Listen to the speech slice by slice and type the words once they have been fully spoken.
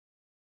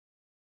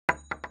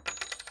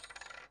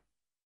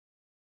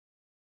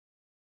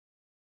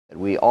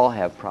We all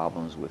have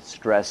problems with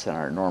stress in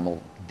our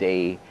normal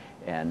day,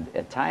 and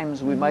at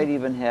times we might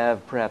even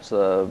have perhaps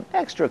an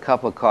extra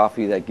cup of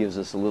coffee that gives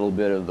us a little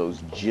bit of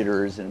those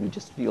jitters and we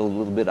just feel a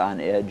little bit on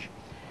edge.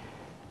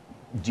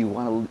 Do you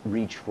want to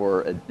reach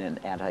for an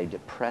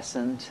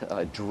antidepressant,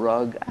 a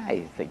drug?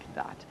 I think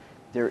not.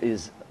 There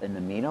is an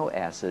amino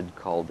acid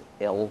called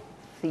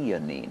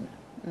L-Theanine,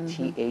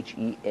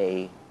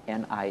 Theanine,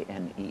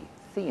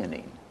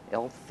 theanine,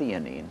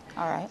 L-Theanine,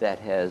 that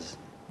has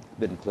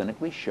been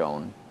clinically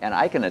shown, and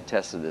I can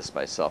attest to this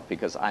myself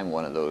because I'm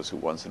one of those who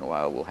once in a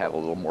while will have a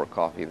little more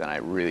coffee than I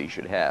really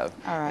should have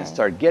and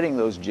start getting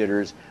those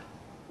jitters.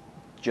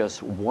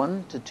 Just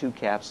 1 to 2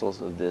 capsules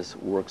of this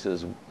works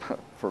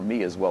for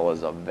me as well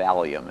as a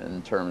Valium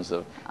in terms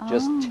of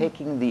just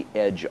taking the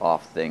edge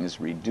off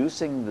things,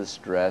 reducing the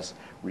stress,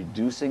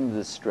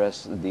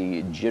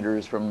 the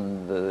jitters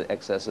from the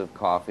excessive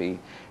coffee.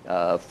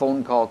 A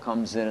phone call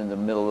comes in the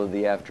middle of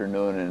the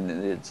afternoon and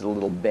it's a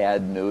little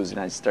bad news and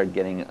I start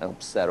getting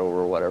upset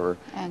over whatever.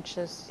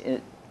 Anxious.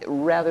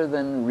 Rather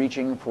than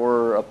reaching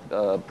for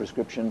a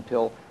prescription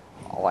pill,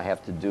 all I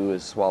have to do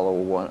is swallow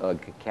a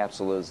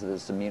capsule of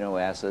this amino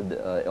acid,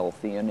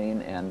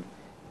 L-Theanine, and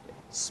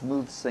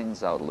smooths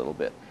things out a little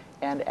bit.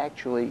 And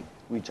actually,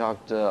 we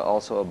talked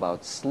also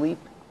about sleep.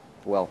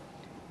 Well,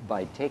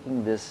 by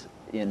taking this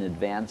in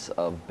advance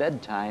of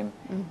bedtime,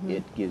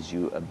 it gives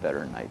you a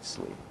better night's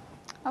sleep.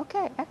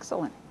 Okay,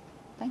 excellent.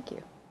 Thank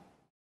you.